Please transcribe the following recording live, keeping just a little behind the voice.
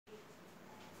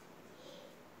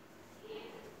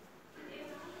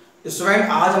Student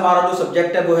आज हमारा जो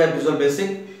सब्जेक्ट है वो है विजुअल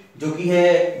बेसिक, जो कि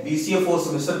है बीसीए फोर्थ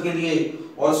सेमेस्टर के लिए।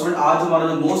 और स्टूडेंट आज हमारा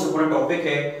जो मोस्ट इंपोर्टेंट टॉपिक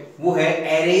है वो है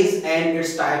arrays and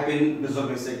it's type in visual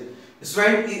basic.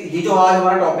 Student ये जो आज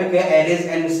हमारा टॉपिक है arrays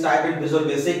and it's type in visual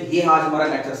basic, ये आज हमारा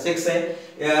लेक्चर 6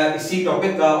 है इसी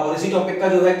टॉपिक का। और इसी टॉपिक का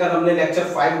जो है कल हमने लेक्चर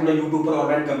 5 हमने यूट्यूब पर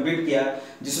ऑलरेडी कंप्लीट किया,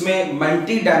 जिसमें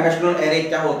मल्टी डायमेंशनल एरे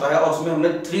क्या होता है और उसमें हमने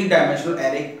 3 डायमेंशनल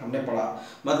एरे हमने पढ़ा।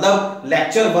 मतलब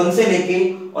लेक्चर 1 से लेके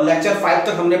और लेक्चर 5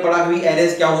 तक हमने पढ़ा कि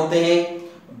एरेज क्या होते हैं,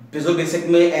 विजुअल बेसिक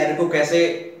में एरे को कैसे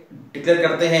डिक्लेयर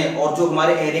करते हैं, और जो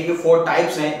हमारे एरे के 4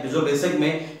 टाइप्स हैं विजुअल बेसिक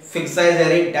में, fix size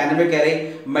array, dynamic array,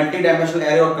 multi dimensional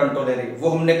array और कंट्रोल एरे, वो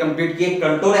हमने कंप्लीट किए।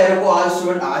 कंट्रोल एरे को आज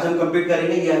स्टूडेंट आज हम कंप्लीट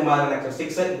करेंगे। ये हमारा लेक्चर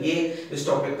 6 है, ये इस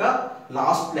टॉपिक का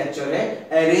लास्ट लेक्चर है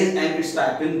arrays and it's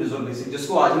type in visual basic,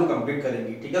 जिसको आज हम कंप्लीट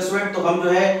करेंगे। ठीक है स्टूडेंट, तो हम जो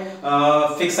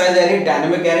है fix size array,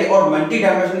 dynamic array और मल्टी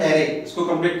डायमेंशनल एरे इसको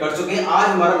कंप्लीट कर चुके हैं। आज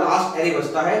हमारा लास्ट एरे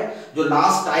बचता है, जो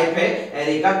लास्ट टाइप है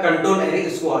एरे का, कंट्रोल एरे।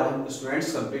 इसको आज हम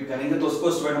स्टूडेंट्स कंप्लीट करेंगे। तो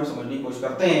उसको स्टूडेंट हम समझने की कोशिश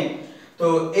करते हैं। तो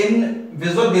इन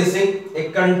visual basic A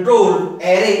control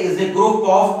array is a group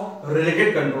of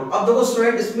related control. अब देखो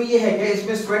स्टूडेंट, इसमें ये है कि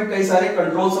इसमें स्टूडेंट कई सारे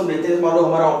कंट्रोल्स हम लेते हैं। मान लो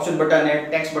हमारा ऑप्शन बटन है,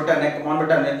 टेक्स्ट बटन है, कमांड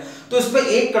बटन है, तो इसमें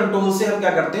एक कंट्रोल से हम क्या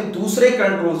करते हैं, दूसरे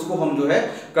कंट्रोल्स को हम जो है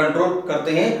कंट्रोल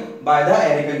करते हैं बाय द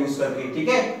एरे का यूज करके। ठीक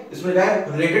है, इसमें क्या है,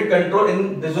 related control in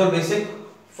visual basic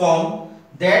form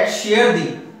that share the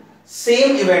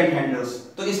same event handles.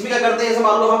 तो इसमें क्या करते हैं, जैसे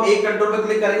मान लो हम एक कंट्रोल पे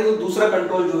क्लिक करेंगे तो दूसरा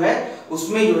कंट्रोल जो है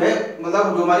उसमें जो है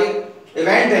मतलब जो हमारे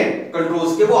इवेंट हैं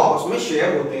कंट्रोल्स के, वो आपस में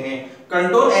शेयर होते हैं।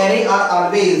 Control array are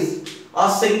always a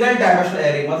single dimensional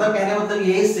array. मतलब कहने मतलब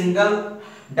ये सिंगल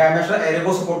डायमेंशनल एरे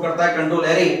को सपोर्ट करता है control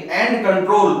array. And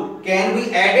control can be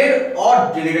added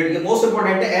और डिलीटेड, ये मोस्ट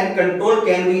इंपोर्टेंट है। And control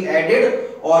can be added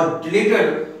और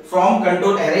deleted from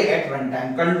control array eight run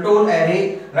time. Control array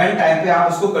run time पे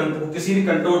आप इसको किसी भी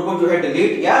कंट्रोल को जो है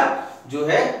डिलीट या जो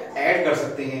है ऐड कर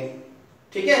सकते हैं।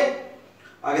 ठीक है,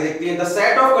 आगे देखते हैं। The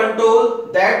set of control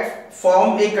that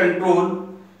form A control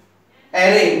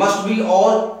array must be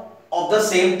all of the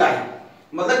same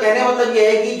type. मतलब कहने मतलब ये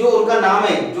है कि जो उनका नाम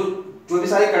है, जो भी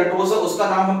सारे कंट्रोल्स है उसका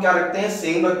नाम हम क्या रखते हैं,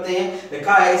 सेम रखते हैं।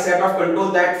 लिखा है set of control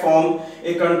that form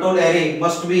A control array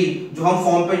must be, जो हम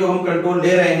फॉर्म पे जो हम कंट्रोल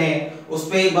ले रहे हैं उस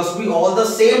पे must be all the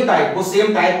same type, वो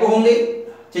सेम टाइप को होंगे।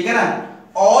 ठीक है ना,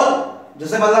 ऑल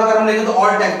जैसे मतलब अगर हम लेंगे तो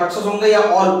ऑल टेक्स्ट बॉक्सेस होंगे या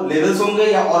ऑल लेवल्स होंगे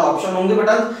या ऑल ऑप्शन होंगे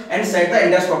button, and set the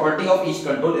index property of each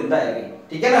control in the array.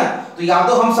 ठीक है ना, तो या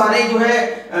तो हम सारे जो है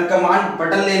कमांड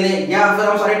बटन ले लें, या फिर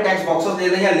हम सारे टेक्स्ट बॉक्सेस ले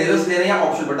लें, या लेवल्स ले लें, या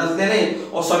ऑप्शन बटन्स ले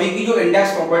लें, और सभी की जो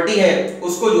इंडेक्स प्रॉपर्टी है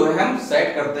उसको जो है हम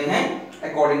सेट करते हैं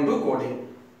अकॉर्डिंग टू कोडिंग।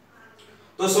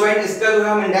 तो स्टूडेंट इसका जो है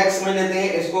हम इंडेक्स समझ लेते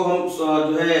हैं। इसको हम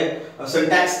जो है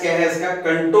सिंटैक्स क्या है इसका,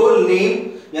 कंट्रोल नेम,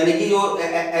 यानी कि जो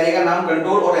एरे का नाम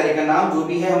कंट्रोल और एरे का नाम जो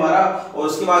भी है हमारा, और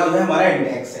उसके बाद जो है हमारा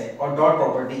इंडेक्स है, और डॉट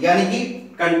प्रॉपर्टी, यानी कि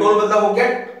कंट्रोल मतलब हो गया,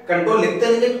 कंट्रोल लिखते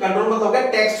नहीं, कंट्रोल मतलब हो गया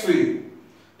टेक्स्ट फील्ड।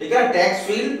 ठीक है, टेक्स्ट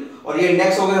फील्ड, और ये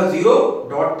इंडेक्स हो गया 0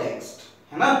 डॉट टेक्स्ट,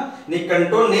 है ना, नहीं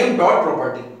कंट्रोल नेम डॉट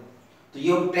प्रॉपर्टी। तो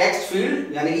ये टेक्स्ट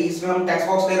फील्ड, यानी कि इसमें हम टेक्स्ट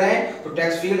बॉक्स ले रहे हैं तो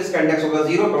टेक्स्ट फील्ड इसका इंडेक्स होगा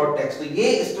 0 डॉट टेक्स्ट। तो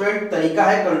ये स्टूडेंट तरीका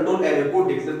है कंट्रोल एरे को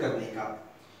डिक्लेयर करने का।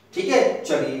 ठीक है,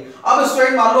 चलिए अब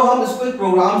स्टूडेंट मान लो हम इसको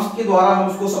प्रोग्राम्स के द्वारा हम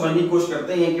इसको समझने की कोशिश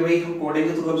करते हैं कि भाई हम कोडिंग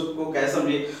के थ्रू हम इसको कैसे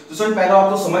समझे। तो स्टूडेंट पहले आप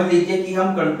तो समझ लीजिए कि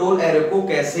हम कंट्रोल एरे को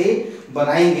कैसे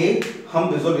बनाएंगे हम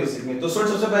विजुअल बेसिक में। तो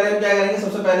स्टूडेंट सबसे पहले हम क्या करेंगे,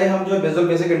 सबसे पहले हम जो विजुअल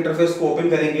बेसिक इंटरफेस को ओपन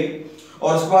करेंगे,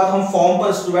 और उसके बाद हम फॉर्म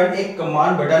पर स्टूडेंट एक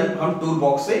कमांड बटन हम टूल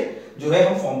बॉक्स से जो है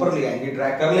हम फॉर्म पर ले आएंगे,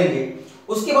 ड्रैग कर लेंगे।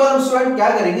 उसके बाद हम स्टूडेंट क्या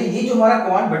करेंगे, ये जो हमारा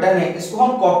कमांड बटन है इसको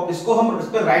हम इस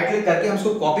पर राइट क्लिक करके हम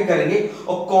इसको कॉपी करेंगे,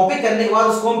 और कॉपी करने के बाद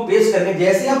उसको हम पेस्ट करेंगे।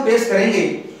 जैसे ही हम पेस्ट करेंगे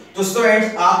तो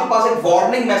स्टूडेंट्स आपके पास एक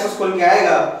वार्निंग मैसेज खुल के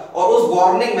आएगा, और उस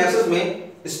वार्निंग मैसेज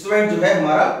में स्टूडेंट जो है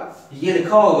हमारा ये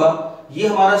लिखा होगा, ये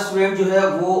हमारा स्टूडेंट जो है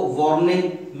वो वार्निंग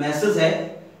मैसेज है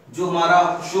जो हमारा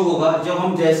शो होगा जब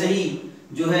हम जैसे ही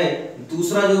जो है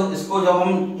दूसरा जो इसको जब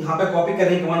हम यहाँ पे कॉपी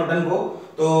करेंगे कमांड बटन को,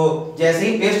 तो जैसे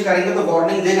ही पेस्ट करेंगे तो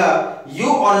वार्निंग देगा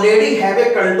you already have a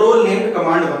control named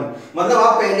command 1। मतलब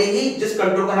आप पहले ही जिस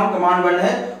कंट्रोल का नाम कमांड 1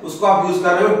 है उसको आप यूज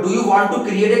कर रहे हो। Do you want to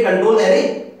create a control array,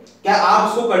 क्या आप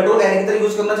उसको कंट्रोल एरे की तरह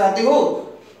यूज करना चाहते हो?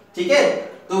 ठीक है,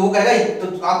 तो वो कहेगा,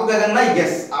 तो आपको क्या करना है,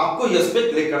 यस, आपको यस पे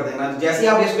क्लिक कर देना। जैसे ही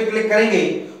आप यस पे क्लिक करेंगे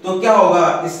तो क्या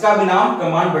होगा, इसका भी नाम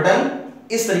कमांड बटन,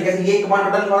 इस तरीके से ये कमांड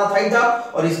बटन हमारा था ही था,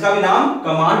 और इसका भी नाम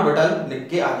कमांड बटन लिख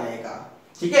के आ जाएगा।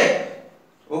 ठीक है,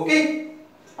 ओके।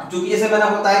 क्योंकि जैसे मैंने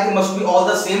बताया कि must be all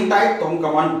the same type, तो हम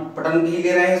कमांड बटन ही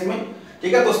ले रहे हैं इसमें।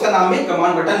 ठीक है, तो उसका नाम भी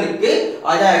कमांड बटन लिख के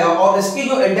आ जाएगा, और इसकी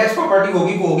जो इंडेक्स प्रॉपर्टी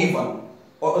होगी वो होगी 1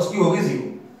 और उसकी होगी 0।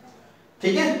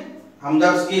 ठीक है, हम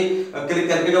जब इसकी क्लिक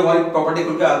करके जो हमारी प्रॉपर्टी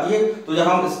खुल के आती है, तो जब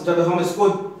हम इसको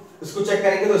इसको चेक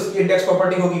करेंगे तो इसकी इंडेक्स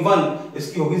प्रॉपर्टी होगी 1,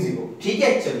 इसकी होगी 0। ठीक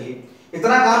है, चलिए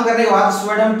इतना काम करने के बाद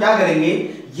स्टूडेंट हम क्या करेंगे,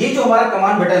 ये जो हमारा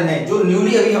कमांड बटन है जो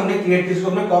न्यूली अभी हमने क्रिएट किया, इसको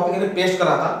हमने कॉपी करके पेस्ट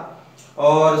करा था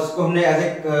और इसको हमने एज ए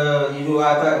ये जो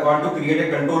आया था want to create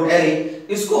a control array,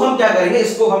 इसको हम क्या करेंगे,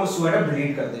 इसको हम स्टूडेंट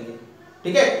डिलीट कर देंगे।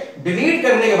 ठीक है, डिलीट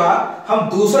करने के बाद हम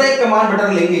दूसरा एक कमांड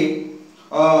बटन लेंगे,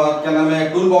 क्या नाम है,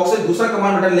 टूल बॉक्स से दूसरा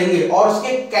कमांड बटन लेंगे और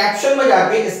उसके कैप्शन में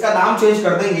जाके इसका नाम चेंज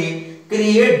कर देंगे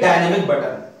क्रिएट डायनेमिक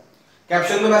बटन।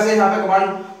 कैप्शन में वैसे यहाँ पे कमांड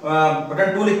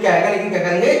बटन 2 लिख के आएगा, लेकिन क्या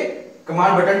करेंगे,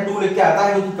 कमांड बटन 2 लिख के आता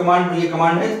है क्योंकि कमांड ये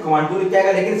कमांड है, कमांड 2 लिख के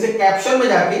आएगा, लेकिन इसे कैप्शन में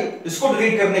जाके इसको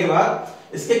डिलीट करने के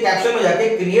बाद इसके कैप्शन में जाके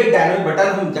क्रिएट डायनेमिक बटन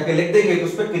हम जाके लिख देंगे तो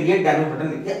उस पे क्रिएट डायनेमिक बटन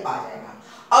लिख के आ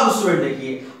जाएगा। अब स्टूडेंट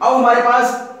देखिए, अब हमारे पास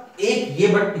एक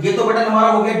ये तो बटन हमारा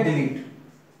हो गया डिलीट,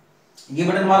 ये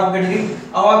बटन हमारा हो गया डिलीट।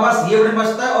 अब हमारे पास ये बटन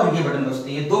बचता है और ये बटन बचते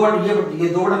हैं, ये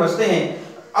दो बटन बचते हैं।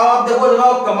 अब आप देखो, जब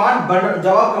आप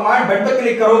कमांड बटन पे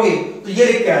क्लिक करोगे तो ये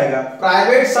लिख के आएगा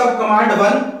प्राइवेट सब command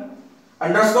 1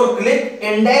 underscore click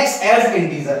index as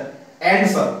integer and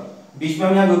सब, बीच में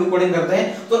हम यहां जो भी कोडिंग करते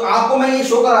हैं। तो आपको मैं ये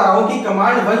शो करा रहा हूं कि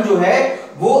कमांड 1 जो है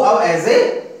वो अब एज ए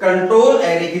कंट्रोल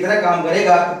एरे की तरह काम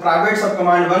करेगा। प्राइवेट सब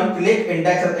command 1 click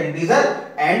index as integer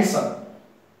and सब।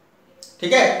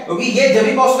 ठीक है, क्योंकि ये जब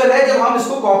भी पॉसिबल है जब हम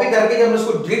इसको कॉपी करके जब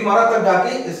इसको डिलीट मारा तब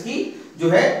जाके इसकी जो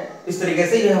है इस तरीके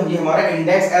से ये हमारा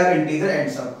इंडेक्स एज इंटीजर एंड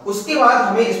सब। उसके बाद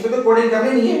हमें इस पे तो कोडिंग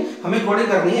करनी नहीं है, हमें कोडिंग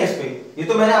करनी है इस पे। ये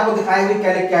तो मैंने आपको दिखाया है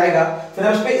क्या लिख के आएगा। फिर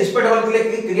हम इस पे double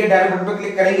click create dynamic button पे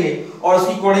क्लिक करेंगे और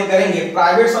उसकी कोडिंग करेंगे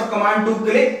प्राइवेट सब कमांड 2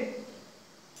 क्लिक।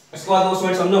 इसके बाद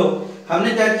वो समझो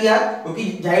हमने क्या किया, क्योंकि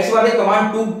जाहिर सी बात है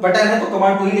कमांड 2 बटन है तो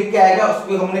कमांड 2 ही लिख के आएगा,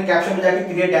 उसको हमने कैप्शन में जाके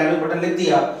क्रिएट डायनेमिक बटन लिख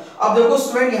दिया। अब देखो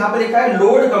स्टूडेंट यहाँ पे लिखा है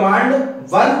लोड कमांड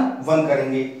 1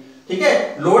 करेंगे। ठीक है,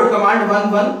 लोड कमांड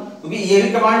 1 क्योंकि ये भी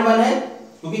कमांड 1 है,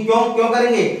 क्योंकि क्यों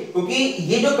करेंगे, क्योंकि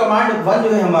ये जो कमांड 1 जो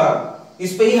है हमारा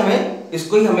इस पे ही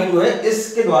इसको ही हमें जो है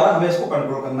इसके द्वारा हमें इसको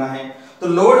कंट्रोल करना है। तो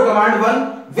load command 1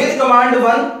 with command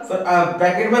 1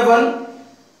 bracket में 1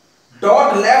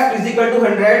 dot left is equal to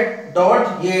 100 dot,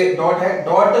 ये डॉट है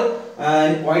dot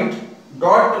point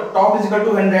dot top is equal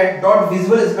to 100 dot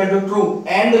visual is equal to true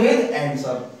and with and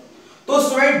सब। तो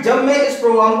स्टूडेंट जब मैं इस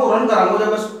प्रोग्राम को रन कराऊंगा,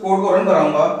 जब मैं इस कोड को रन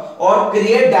कराऊंगा और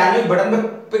क्रिएट डायनेमिक बटन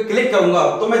पे क्लिक करूंगा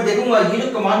तो मैं देखूंगा ये जो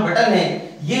कमांड बटन है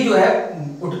ये जो है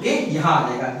उठ के यहां आ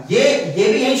जाएगा। ये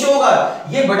भी यहीं शो होगा,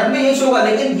 ये बटन भी यहीं शो होगा,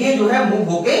 लेकिन ये जो है मूव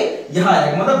होके यहां आ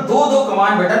जाएगा। मतलब दो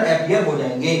कमांड बटन अपीयर हो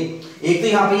जाएंगे। एक तो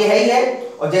यहाँ पे ये है ही है,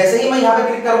 और जैसे ही मैं यहाँ पे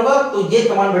क्लिक करूंगा तो ये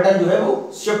कमांड बटन जो है वो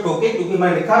शिफ्ट होके, क्योंकि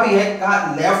मैंने लिखा भी है कहा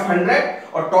लेफ्ट 100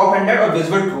 और टॉप 100 और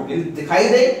विजुअल ट्रू दिखाई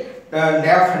दे,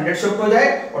 लेफ्ट 100 शिफ्ट हो जाए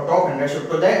और टॉप 100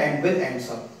 शिफ्ट हो जाए एंड विद एंड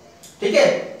सब। ठीक है,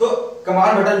 तो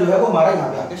कमांड बटन जो है वो हमारा यहाँ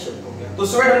पे आके शिफ्ट हो गया। तो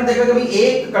स्टूडेंट हमने देखा कि भाई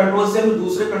एक कंट्रोल से हम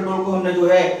दूसरे कंट्रोल को हमने जो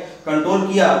है कंट्रोल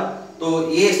किया। तो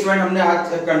ये स्टूडेंट हमने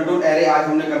आज कंट्रोल एरे आज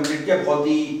हमने कंप्लीट किया। बहुत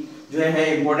ही जो है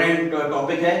इंपॉर्टेंट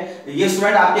टॉपिक है ये।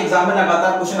 स्टूडेंट आपके एग्जाम में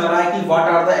लगातार क्वेश्चन आ रहा है कि what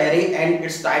are the array and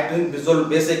it's type in visual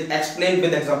basic, explain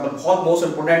with example. बहुत मोस्ट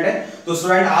इंपॉर्टेंट है। तो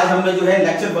स्टूडेंट आज हमने जो है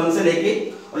लेक्चर 1 से लेके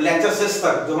और लेक्चर 6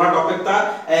 तक जो हमारा टॉपिक था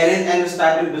arrays and it's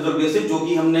type in visual basic, जो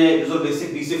कि हमने विजुअल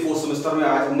बेसिक BCA 4 सेमेस्टर में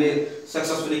आज हमने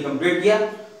सक्सेसफुली कंप्लीट किया।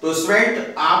 तो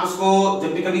स्टूडेंट आप उसको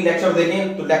जब भी कभी लेक्चर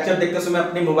देखें तो लेक्चर देखते समय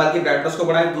अपने मोबाइल की ब्राइटनेस को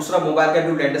बढ़ाएं। दूसरा, मोबाइल का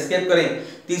व्यू लैंडस्केप करें।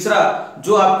 तीसरा,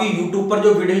 जो आपकी YouTube पर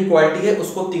जो वीडियो की क्वालिटी है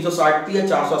उसको 360p या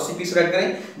 480p सेट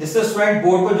करें, जिससे स्टूडेंट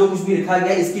बोर्ड पर जो कुछ भी लिखा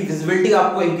गया है इसकी विजिबिलिटी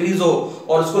आपको इंक्रीज हो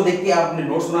और उसको देख के आप अपने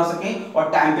नोट्स बना सकें और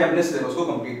टाइम पे अपने सिलेबस को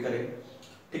कंप्लीट करें।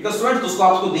 ठीक है स्टूडेंट, तो उसको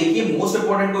आपको देखिए। मोस्ट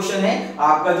इंपोर्टेंट क्वेश्चन है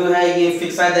आपका जो है ये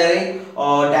फिक्स एरे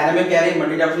और dynamic array,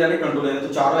 multidimensional array, control array.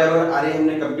 तो चारों एरे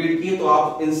हमने कंप्लीट किए। तो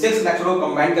आप इन 6 लेक्चरों को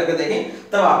कंबाइन करके देखें,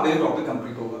 तब आपका ये टॉपिक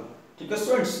कंप्लीट होगा। ठीक है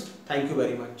students, thank you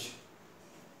very much.